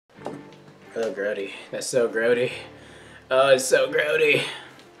Oh, grody. That's so grody. Oh, it's so grody.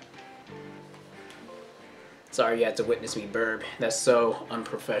 Sorry you had to witness me burp. That's so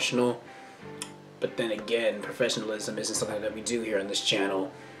unprofessional. But then again, professionalism isn't something that we do here on this channel.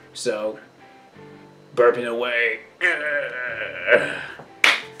 So, burping away.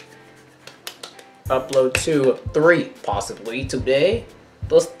 Upload 2 of 3, possibly, today.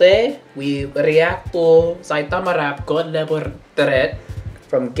 Thursday, we react to Saitama Rap God Level 3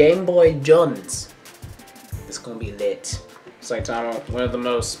 from Game Boy Jones. It's gonna be lit. Saitama, one of the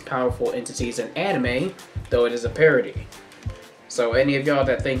most powerful entities in anime, though it is a parody. So any of y'all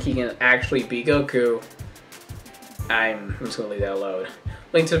that think he can actually be Goku, I'm just gonna leave that alone.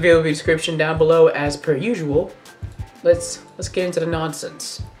 Link to the video description down below as per usual. Let's get into the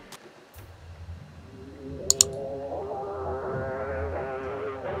nonsense.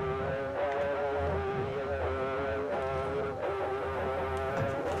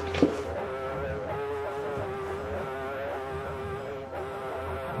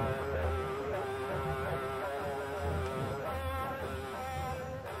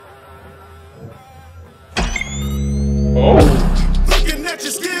 Looking at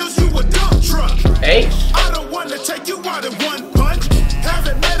your skills, you a dump truck. Hey. I don't wanna take you out in one punch.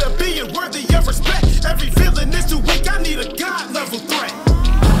 Haven't met a being worthy of respect. Every feeling is too weak, I need a god level threat.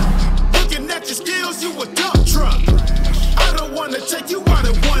 Looking at your skills, you a dump truck. I don't wanna take you out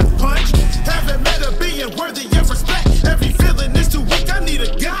in one punch. Haven't met a being worthy of respect. Every feeling is too weak, I need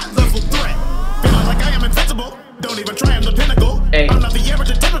a god level threat. Feeling like I am invincible. Don't even try, I'm the pinnacle. Hey. I'm not the average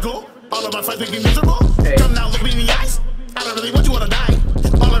or typical. All of my fights make me miserable. Hey. Come now, look me in the eyes. I don't really want you wanna die.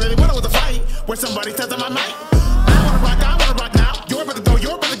 All I really wanted was a fight where somebody says I'm my might. I wanna rock now. You're about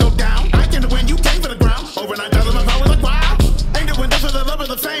to go down. I came to win, you came for the ground. Overnight, doesn't my power like wow. Ain't doing this for the love of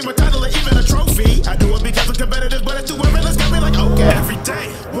the fame, a title, or even a trophy. I do it because I'm competitive, but it's too early. Let's get me like okay. Every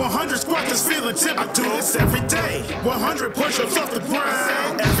day, 100 squats is feeling tip. I do this every day. 100 push-ups off the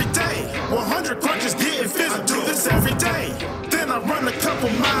ground. Every day, 100 crunches getting physical. I do this every day. Then I run a couple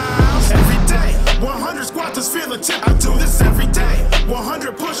miles. Every day, 100 squats is feeling tip. I do this every day.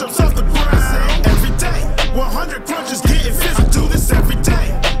 100 push-ups off the ground. Every day, 100 crunches getting physical. I do this every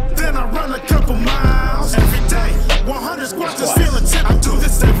day. Then I run a couple miles. Every day, 100 squats is feeling tip. I do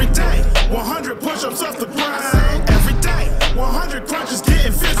this every day. 100 push-ups off the ground. Every day, 100 crunches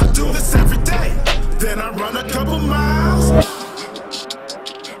getting physical. I do this every day. Then I run a couple miles.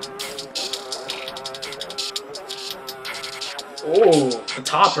 Oh, the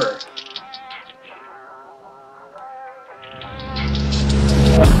topper.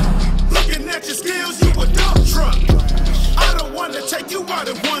 Looking at your skills, you a dump truck. I don't wanna take you out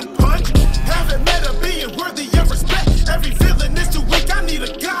in one punch. Haven't met a being worthy of respect. Every feeling is too weak, I need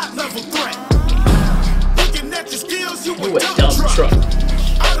a god level threat. Looking at your skills, you a dump truck.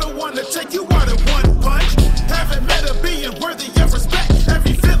 I don't wanna take you out in one punch. Haven't met a being worthy of respect.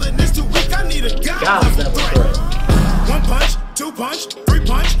 Every feeling is too weak, I need a god level threat. One punch, two punch, three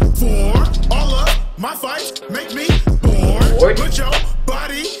punch, four. All of my fights make me bored. Put your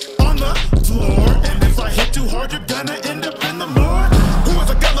body on the floor. And if I hit too hard, you're gonna end up in the morgue. Who is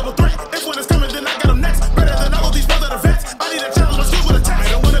a god level threat? If one is coming, then I got him next. Better than all of these brothers that are vets. I need a challenge, my skills with a test.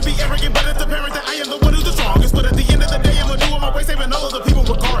 I don't wanna be arrogant, but it's apparent that I am the one who's the strongest. But at the end of the day, I'm gonna do it my way, saving all of the people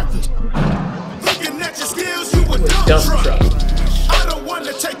regardless. Looking at your skills, you a dump truck. I don't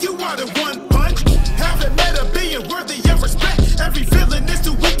wanna take you out in one punch. Haven't met a being worthy of respect. Every feeling is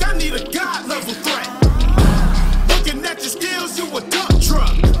too weak, I need a god level threat. Looking at your skills, you a dump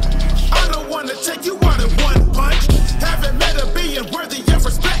truck. I don't wanna take you out in one punch. Haven't met a being worthy of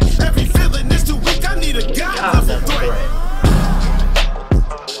respect. Every feeling is too weak, I need a god level threat.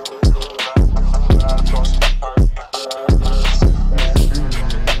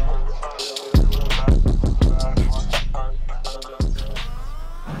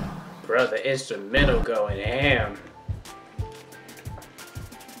 Bro, the instrumental going ham.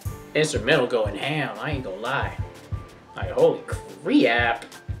 Instrumental going ham, I ain't gonna lie. Like, holy crap.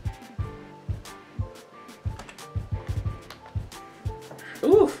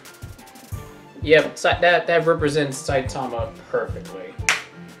 Oof. Yep, that represents Saitama perfectly.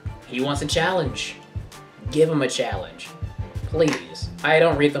 He wants a challenge. Give him a challenge. Please. I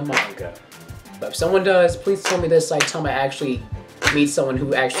don't read the manga. But if someone does, please tell me that Saitama actually meets someone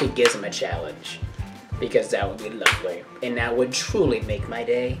who actually gives him a challenge. Because that would be lovely. And that would truly make my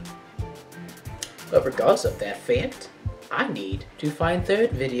day. But regardless of that fact, I need to find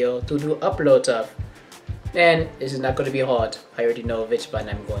third video to do upload of. And this is not going to be hard. I already know which one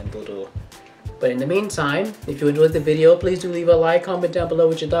I'm going to do. But in the meantime, if you enjoyed the video, please do leave a like, comment down below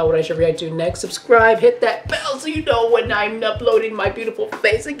what you thought, what I should react to next. Subscribe, hit that bell so you know when I'm uploading my beautiful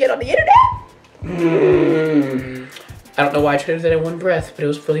face again on the internet. I don't know why I tried to do that in one breath, but it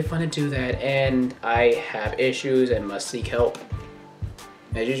was really fun to do that. And I have issues and must seek help.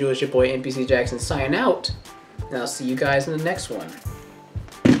 As usual, it's your boy NPC Jackson signing out. And I'll see you guys in the next one.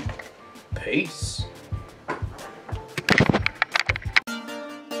 Peace.